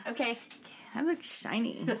Okay. I look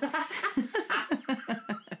shiny.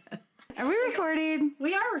 Are we recording?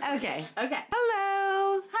 We are recording. Okay. Okay.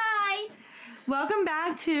 Hello. Hi. Welcome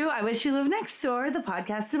back to I Wish You Lived Next Door, the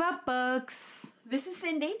podcast about books. This is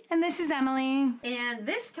Cindy. And this is Emily. And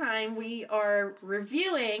this time we are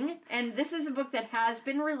reviewing, and this is a book that has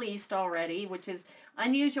been released already, which is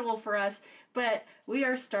unusual for us, but we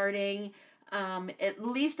are starting, at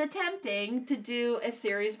least attempting to do a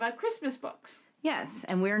series about Christmas books. Yes,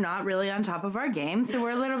 and we're not really on top of our game, so we're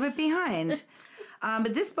a little bit behind.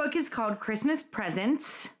 But this book is called Christmas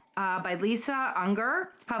Presents by Lisa Unger.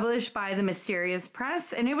 It's published by the Mysterious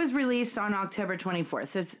Press, and it was released on October 24th,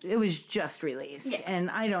 so it was just released. Yeah. And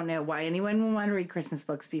I don't know why anyone would want to read Christmas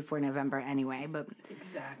books before November anyway, but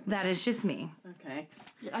Exactly. that is just me. Okay.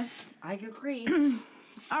 I agree.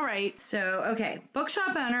 All right, so, okay.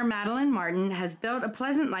 Bookshop owner Madeline Martin has built a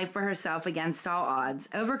pleasant life for herself against all odds,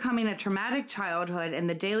 overcoming a traumatic childhood and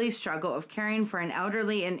the daily struggle of caring for an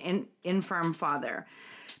elderly and infirm father.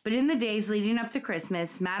 But in the days leading up to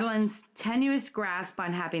Christmas, Madeline's tenuous grasp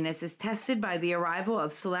on happiness is tested by the arrival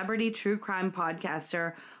of celebrity true crime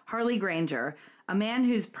podcaster Harley Granger, a man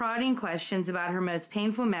whose prodding questions about her most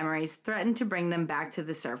painful memories threaten to bring them back to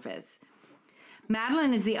the surface.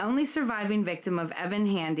 Madeline is the only surviving victim of Evan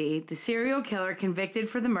Handy, the serial killer convicted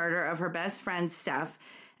for the murder of her best friend Steph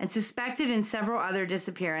and suspected in several other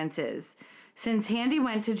disappearances. Since Handy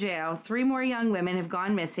went to jail, 3 more young women have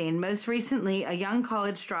gone missing, most recently a young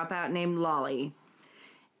college dropout named Lolly.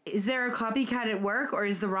 Is there a copycat at work, or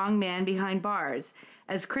is the wrong man behind bars?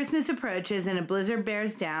 As Christmas approaches and a blizzard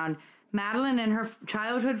bears down, Madeline and her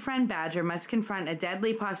childhood friend Badger must confront a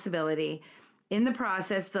deadly possibility. In the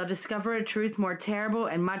process, they'll discover a truth more terrible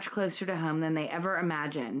and much closer to home than they ever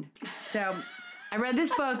imagined. So, I read this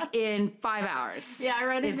book in 5 hours. Yeah, I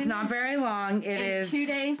read it. It's not very long. It is 2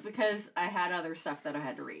 days because I had other stuff that I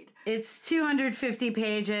had to read. It's 250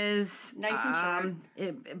 pages. Nice and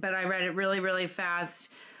short. But I read it really, really fast.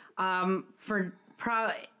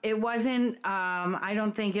 It wasn't, I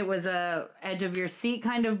don't think it was a edge of your seat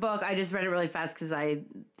kind of book. I just read it really fast because I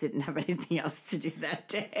didn't have anything else to do that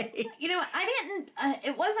day. You know,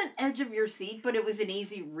 it wasn't edge of your seat, but it was an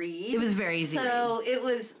easy read. It was very easy So it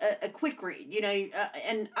was a quick read, you know,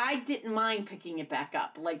 and I didn't mind picking it back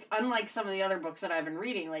up. Like, unlike some of the other books that I've been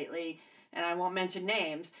reading lately, and I won't mention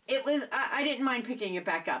names, I didn't mind picking it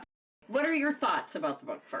back up. What are your thoughts about the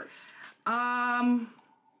book first?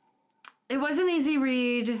 It was an easy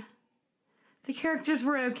read. The characters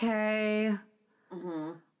were okay.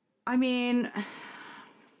 Mm-hmm. I mean,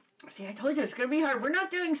 see, I told you it's going to be hard. We're not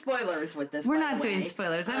doing spoilers with this. We're not doing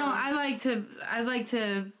spoilers. I like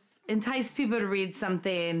to entice people to read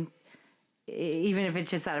something, even if it's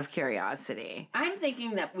just out of curiosity. I'm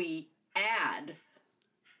thinking that we add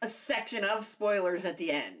a section of spoilers at the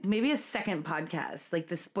end. Maybe a second podcast, like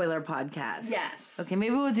the spoiler podcast. Yes. Okay,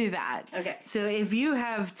 maybe we'll do that. Okay. So if you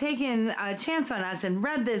have taken a chance on us and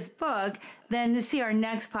read this book, then see our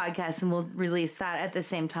next podcast and we'll release that at the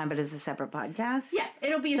same time, but as a separate podcast. Yeah,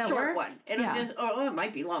 it'll be a short one. It'll Yeah. it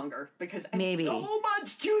might be longer because I have Maybe. so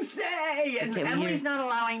much to say. And Okay, well, Emily's not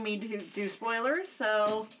allowing me to do spoilers,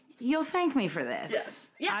 so... You'll thank me for this.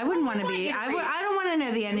 Yes. Yeah, I wouldn't want to we be. want you to read. I don't want to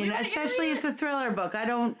know the ending, want you to especially read it's a thriller book. I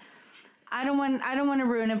don't want to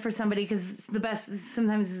ruin it for somebody because it's the best.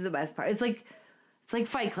 Sometimes it's the best part. It's like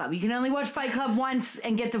Fight Club. You can only watch Fight Club once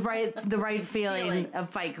and get the right feeling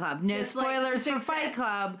of Fight Club. No Just like spoilers The for Sixth Fight Sense.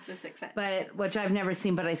 Club. The Sixth Sense. But which I've never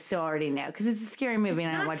seen, but I still already know because it's a scary movie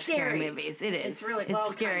and I not don't watch scary. scary movies. It is. It's really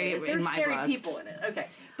it's scary. Kind of. In There's my scary book. people in it. Okay,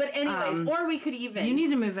 but anyways, or we could even. You need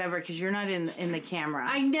to move over because you're not in the camera.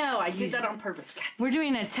 I know. I did that on purpose. God. We're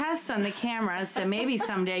doing a test on the camera, so maybe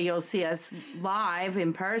someday you'll see us live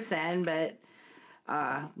in person, but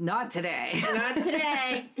not today. Not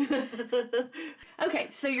today. Okay,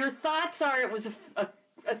 so your thoughts are it was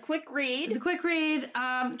a quick read. It's a quick read.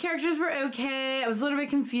 Characters were okay. I was a little bit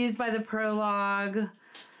confused by the prologue.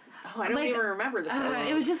 Oh, I don't even remember the prologue.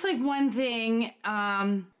 It was just like one thing.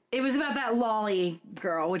 It was about that Lolly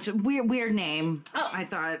girl, which weird name. Oh, I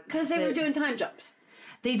thought because they were doing time jumps.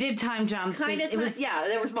 They did time jumps. Kind of. Yeah,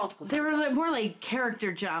 there was multiple. They were more like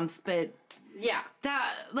character jumps, but. Yeah.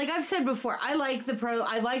 That, like I've said before, I like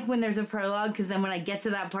when there's a prologue because then when I get to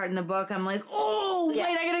that part in the book, I'm like, oh, wait,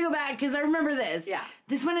 I gotta go back because I remember this. Yeah.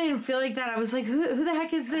 This one I didn't feel like that. I was like, who the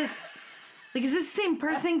heck is this? Like, is this the same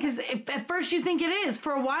person? Because at first you think it is.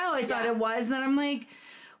 For a while I thought it was, and then I'm like,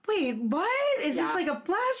 wait, what? Is this like a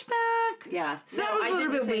flashback? Yeah. So that was a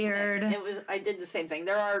little bit weird. I did the same thing.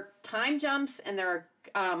 There are time jumps and there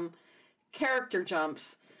are character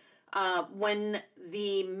jumps. When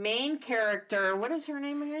the main character, what is her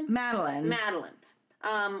name again? Madeline.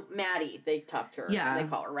 Maddie, they talk to her. Yeah. They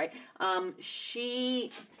call her, right?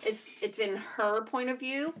 It's in her point of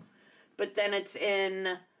view, but then it's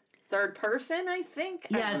in third person, I think.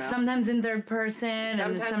 Yeah, it's sometimes in third person,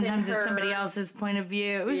 and sometimes it's somebody else's point of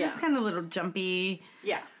view. It was just kind of a little jumpy.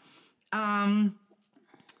 Yeah.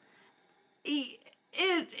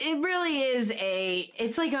 It really is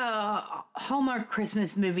it's like a Hallmark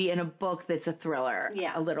Christmas movie in a book that's a thriller.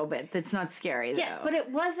 Yeah. A little bit. That's not scary, though. Yeah, but it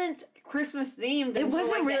wasn't Christmas themed. It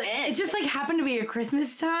wasn't really. The end. It just, like, happened to be a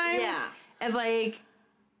Christmas time. Yeah. And, like...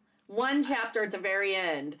 one chapter at the very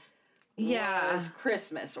end was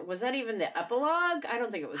Christmas. Or was that even the epilogue? I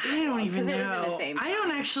don't think it was the epilogue. I don't even know. Because it was in the same time. I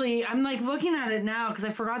don't actually... I'm, like, looking at it now because I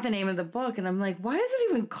forgot the name of the book, and I'm like, why is it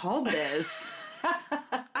even called this?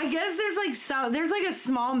 I guess there's like a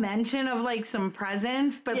small mention of like some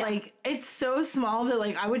presents, but like it's so small that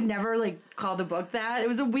like I would never like call the book that. It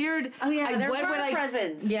was a weird. Oh yeah, there were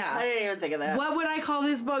presents. Yeah, I didn't even think of that. What would I call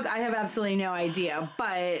this book? I have absolutely no idea.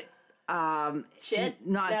 But shit.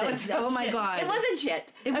 Not this. Oh my god, it wasn't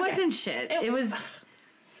shit. It wasn't shit. It was.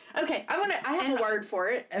 Okay, I have a word for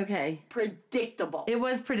it. Okay. Predictable. It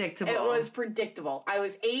was predictable. It was predictable. I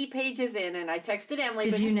was 80 pages in and I texted Emily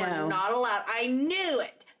Did because you know? we're not allowed. I knew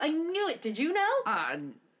it. Did you know?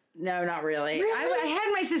 No, not really. Really? I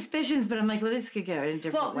had my suspicions, but I'm like, well, this could go in a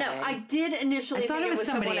different way. Well, no, I did initially think it was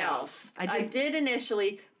somebody someone else. I did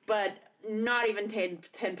initially, but not even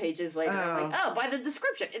 10 pages later. I'm like, by the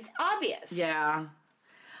description, it's obvious. Yeah.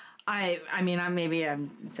 I mean, maybe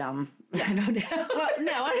I'm dumb. Yeah. I don't know. Well,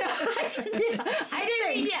 no, I didn't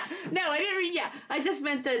mean yeah. No, I didn't mean yeah. I just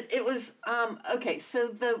meant that it was okay,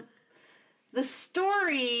 so the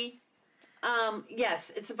story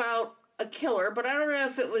yes, it's about a killer, but I don't know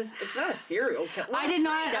if it's not a serial killer. Well, I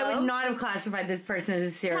would not have classified this person as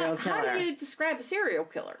a serial killer. How do you describe a serial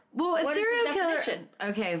killer? Well, What is the serial definition?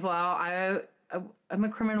 killer. Okay, well, I'm a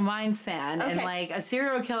Criminal Minds fan, and like a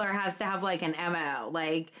serial killer has to have like an MO,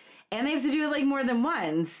 like, and they have to do it like more than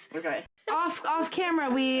once. Okay. Off camera,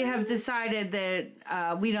 we have decided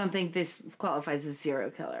that we don't think this qualifies as a serial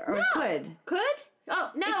killer, or it could. Could?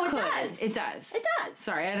 Oh no, it does. It does. It does.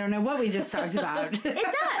 Sorry, I don't know what we just talked about. It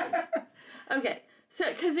does. Okay, so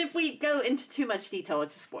because if we go into too much detail,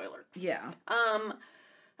 it's a spoiler. Yeah.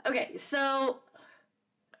 Okay, so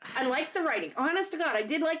I like the writing. Honest to God, I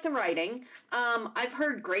did like the writing. I've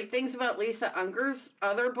heard great things about Lisa Unger's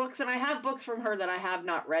other books, and I have books from her that I have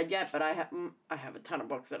not read yet, but I have a ton of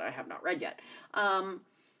books that I have not read yet.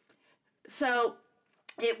 So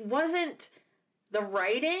it wasn't the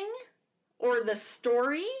writing or the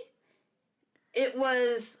story. It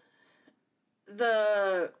was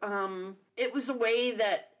the way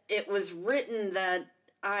that it was written that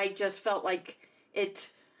I just felt like it.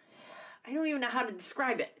 I don't even know how to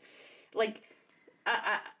describe it. Like,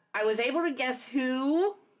 I was able to guess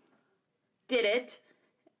who did it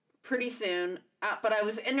pretty soon, but I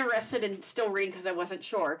was interested in still reading because I wasn't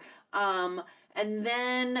sure. And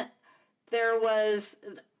then there was,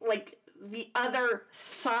 like, the other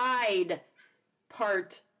side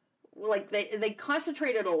part. Like, they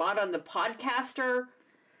concentrated a lot on the podcaster.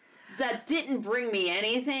 That didn't bring me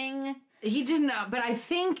anything. He didn't, but I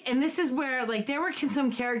think, and this is where, like, there were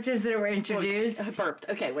some characters that were introduced. I burped.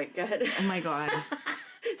 Okay, wait, go ahead. Oh my god.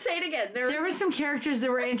 Say it again. There were some characters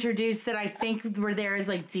that were introduced that I think were there as,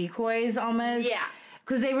 like, decoys almost. Yeah.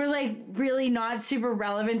 Because they were, like, really not super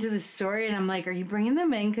relevant to the story, and I'm like, are you bringing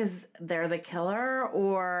them in because they're the killer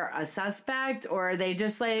or a suspect, or are they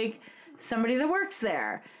just, like, somebody that works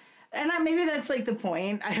there? And maybe that's, like, the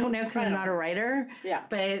point. I don't know because I'm not a writer. Yeah.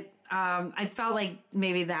 But I felt like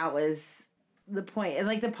maybe that was the point. And,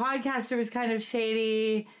 like, the podcaster was kind of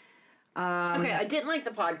shady. Okay, I didn't like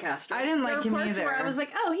the podcaster. I didn't like him either. There were parts where I was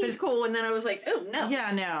like, oh, he's cool, and then I was like, oh, no.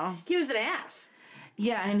 Yeah, no. He was an ass.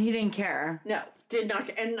 Yeah, and he didn't care. No, did not.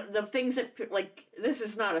 And the things that, like, this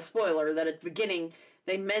is not a spoiler, that at the beginning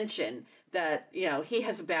they mention that, you know, he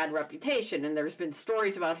has a bad reputation, and there's been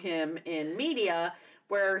stories about him in media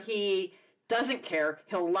where he doesn't care.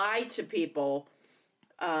 He'll lie to people.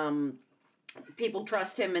 People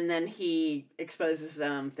trust him, and then he exposes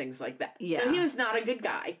them, things like that. Yeah. So he was not a good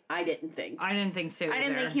guy, I didn't think. I didn't think so either. I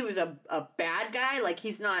didn't think he was a bad guy. Like,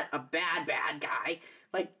 he's not a bad guy.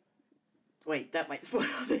 Like, wait, that might spoil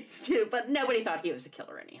things too, but nobody thought he was a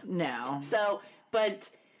killer anyhow. No. So, but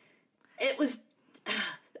it was...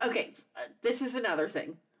 Okay, this is another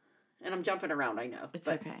thing. And I'm jumping around, I know. It's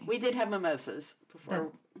okay. We did have mimosas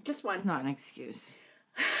before. Just one. It's not an excuse.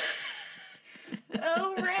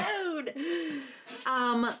 So rude.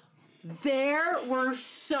 There were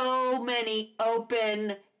so many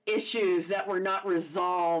open issues that were not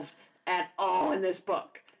resolved at all in this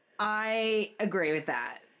book. I agree with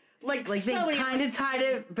that. Like so they kind of tied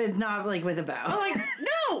it, but not like with a bow. I'm like,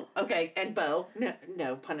 no! Okay, and bow.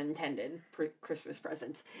 No pun intended. Christmas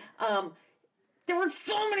presents. There were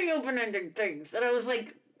so many open-ended things that I was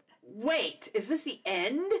like, wait, is this the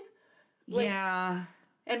end? Like, yeah.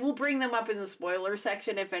 And we'll bring them up in the spoiler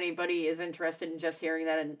section if anybody is interested in just hearing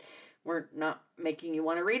that, and we're not making you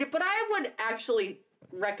want to read it. But I would actually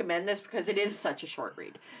recommend this because it is such a short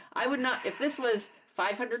read. I would not, if this was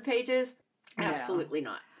 500 pages, absolutely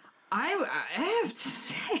not. I have to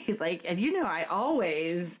say, like, and you know, I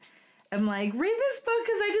always am like, read this book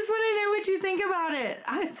because I just want to know what you think about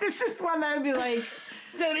it. This is one that would be like,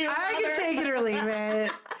 I can take it or leave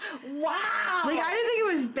it. Wow. Like, I didn't think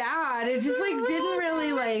it was bad. It just, like, didn't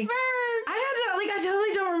really, like, I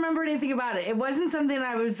totally don't remember anything about it. It wasn't something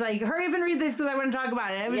I was like, hurry up and read this because I want to talk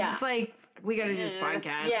about it. It was just like, we got to do this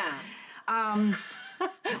podcast. Yeah.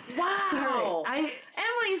 Wow. Sorry.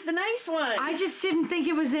 Emily's the nice one. I just didn't think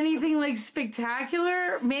it was anything like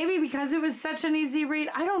spectacular. Maybe because it was such an easy read.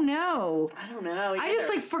 I don't know. Either. I just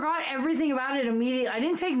like forgot everything about it immediately. I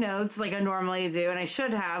didn't take notes like I normally do, and I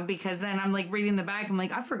should have, because then I'm like reading the back. I'm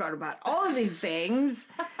like, I forgot about all of these things.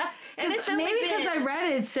 And it's maybe because I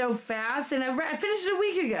read it so fast, and I finished it a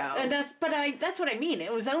week ago. And that's what I mean.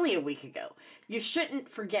 It was only a week ago. You shouldn't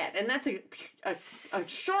forget, and that's a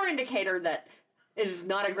sure indicator that it is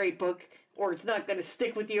not a great book, or it's not going to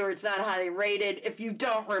stick with you, or it's not highly rated if you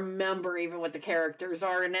don't remember even what the characters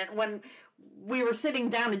are. And then when we were sitting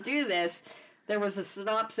down to do this, there was a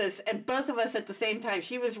synopsis, and both of us at the same time,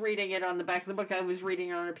 she was reading it on the back of the book, I was reading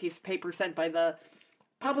it on a piece of paper sent by the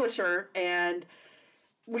publisher, and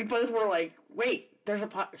we both were like, wait, there's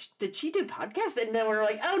did she do podcast? And then we were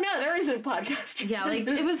like, oh no, there is a podcast. Yeah, like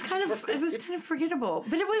it was kind of forgettable,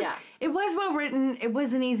 but it was well written. It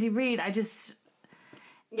was an easy read.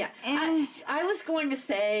 Yeah, I was going to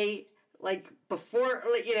say, like, before,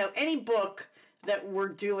 you know, any book that we're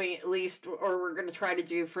doing, at least, or we're going to try to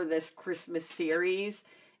do for this Christmas series,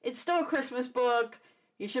 it's still a Christmas book.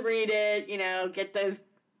 You should read it, you know, get those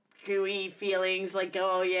gooey feelings, like,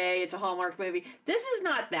 oh, yay, it's a Hallmark movie. This is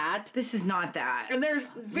not that. And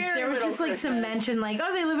there's there was just, like, some mention, like,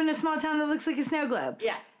 oh, they live in a small town that looks like a snow globe.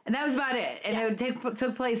 Yeah. And that was about it. And it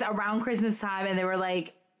took place around Christmas time, and there were,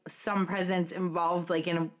 like, some presents involved, like,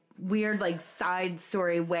 in a weird, like, side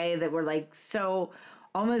story way that were, like, so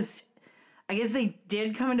almost, I guess they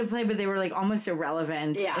did come into play, but they were, like, almost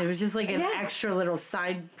irrelevant. Yeah. It was just, like, an extra little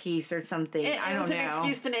side piece or something. I don't know. It was an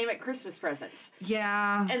excuse to name it Christmas presents.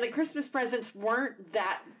 Yeah. And the Christmas presents weren't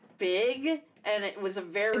that big, and it was it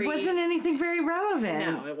wasn't anything very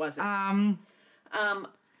relevant. No, it wasn't.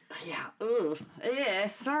 Yeah. Ooh. Yeah.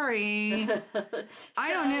 Sorry. I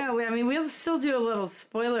don't know. I mean, we'll still do a little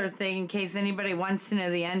spoiler thing in case anybody wants to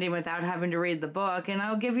know the ending without having to read the book, and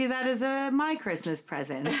I'll give you that as my Christmas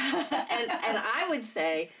present. and I would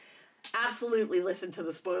say, absolutely listen to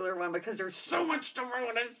the spoiler one, because there's so much stuff I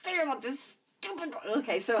want to say about this stupid book.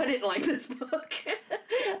 Okay, so I didn't like this book.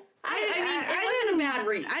 I wasn't a bad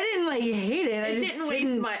read. I didn't like hate it. It didn't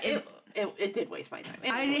waste my. It did waste my time.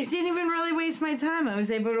 It didn't even really waste my time. I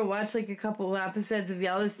was able to watch like a couple episodes of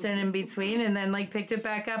Yellowstone in between, and then like picked it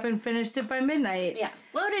back up and finished it by midnight. Yeah,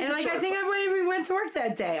 well, it is. And like I think we went to work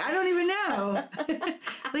that day. I don't even know.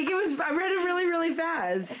 Like it was. I read it really, really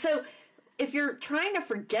fast. So, if you're trying to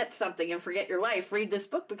forget something and forget your life, read this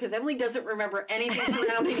book, because Emily doesn't remember anything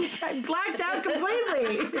surrounding it. I blacked out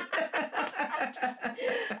completely.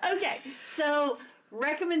 Okay, so.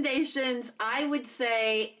 Recommendations, I would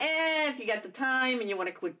say, if you got the time and you want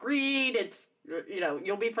a quick read, it's, you know,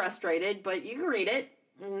 you'll be frustrated, but you can read it,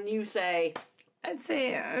 and you say... I'd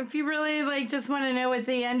say, if you really, like, just want to know what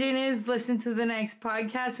the ending is, listen to the next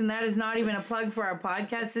podcast, and that is not even a plug for our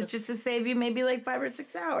podcast, it's just to save you maybe, like, 5 or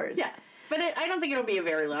 6 hours. Yeah, but I don't think it'll be a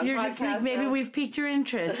very long You're podcast. Just, like, maybe we've piqued your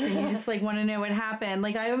interest, and you just, like, want to know what happened.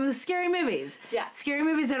 Like, I am with scary movies. Yeah. Scary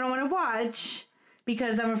movies I don't want to watch...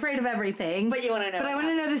 because I'm afraid of everything. But you want to know. But I want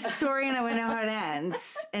to know the story, and I want to know how it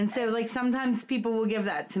ends. And so, like, sometimes people will give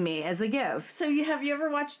that to me as a gift. So have you ever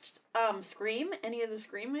watched Scream? Any of the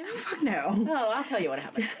Scream movies? Fuck no. Oh, I'll tell you what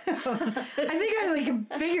happened. I think I, like, can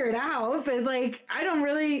figure it out, but, like, I don't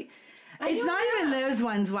really... It's not even those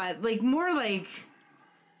ones, like, more like...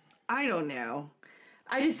 I don't know.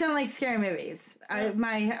 I just don't like scary movies. Yeah.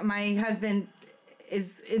 My husband...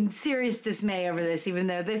 is in serious dismay over this, even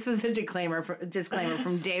though this was a disclaimer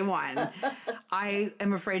from day one. I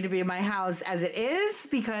am afraid to be in my house as it is,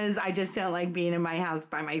 because I just don't like being in my house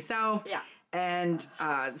by myself. Yeah. And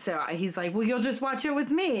so he's like, well, you'll just watch it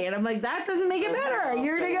with me. And I'm like, that doesn't make it better.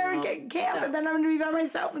 You're going to go to camp, and then I'm going to be by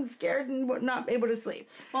myself and scared and not able to sleep.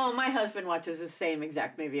 Well, my husband watches the same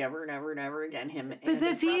exact movie over and over and over again. But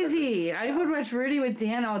that's easy. So. I would watch Rudy with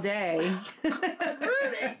Dan all day.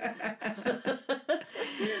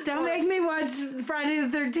 Don't make me watch Friday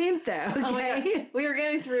the 13th, though, okay? We were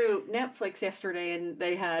going through Netflix yesterday, and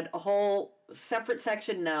they had a whole separate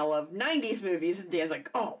section now of 90s movies, and Dan's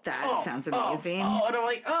like, that sounds amazing. And I'm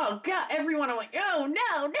like, oh, God, everyone, I'm like, oh,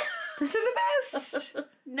 no. These are the best.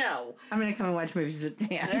 No. I'm going to come and watch movies with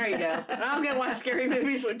Dan. There you go. And I'm going to watch scary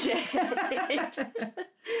movies with Jay.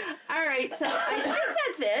 All right, so I think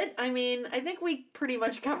that's it. I mean, I think we pretty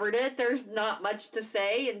much covered it. There's not much to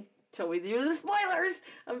say until we do the spoilers.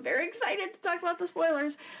 I'm very excited to talk about the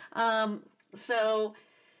spoilers. So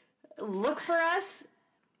look for us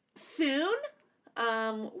soon.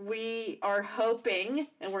 We are hoping,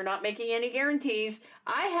 and we're not making any guarantees.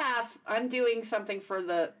 I'm doing something for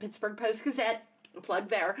the Pittsburgh Post-Gazette, a plug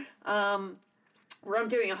there, where I'm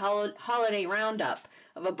doing a holiday roundup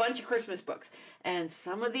of a bunch of Christmas books. And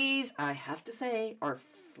some of these, I have to say, are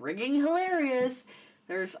frigging hilarious.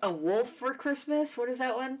 There's A Wolf for Christmas. What is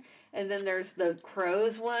that one? And then there's the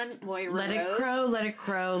Crows one, Moira Rose. Let it crow, let it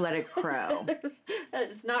crow, let it crow.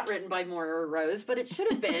 It's not written by Moira Rose, but it should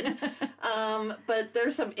have been. But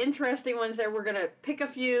there's some interesting ones there. We're going to pick a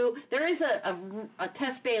few. There is a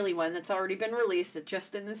Tess Bailey one that's already been released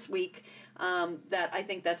just in this week. That I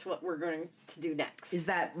think that's what we're going to do next. Is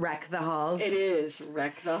that Wreck the Halls? It is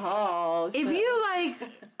Wreck the Halls. If you like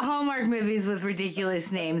Hallmark movies with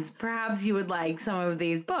ridiculous names, perhaps you would like some of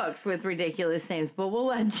these books with ridiculous names, but we'll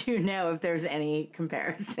let you know if there's any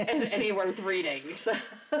comparison. And any worth reading. So,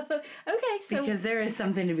 okay, so... Because there is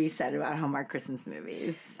something to be said about Hallmark Christmas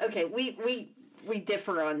movies. Okay, we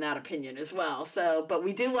differ on that opinion as well, but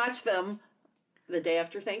we do watch them the day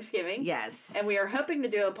after Thanksgiving. Yes. And we are hoping to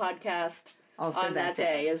do a podcast also on that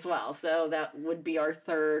day as well. So that would be our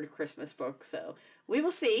third Christmas book. So we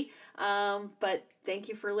will see. But thank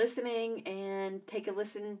you for listening, and take a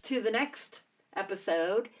listen to the next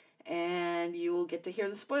episode, and you will get to hear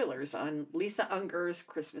the spoilers on Lisa Unger's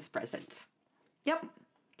Christmas Presents. Yep.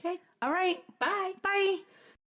 Okay. All right. Bye. Bye.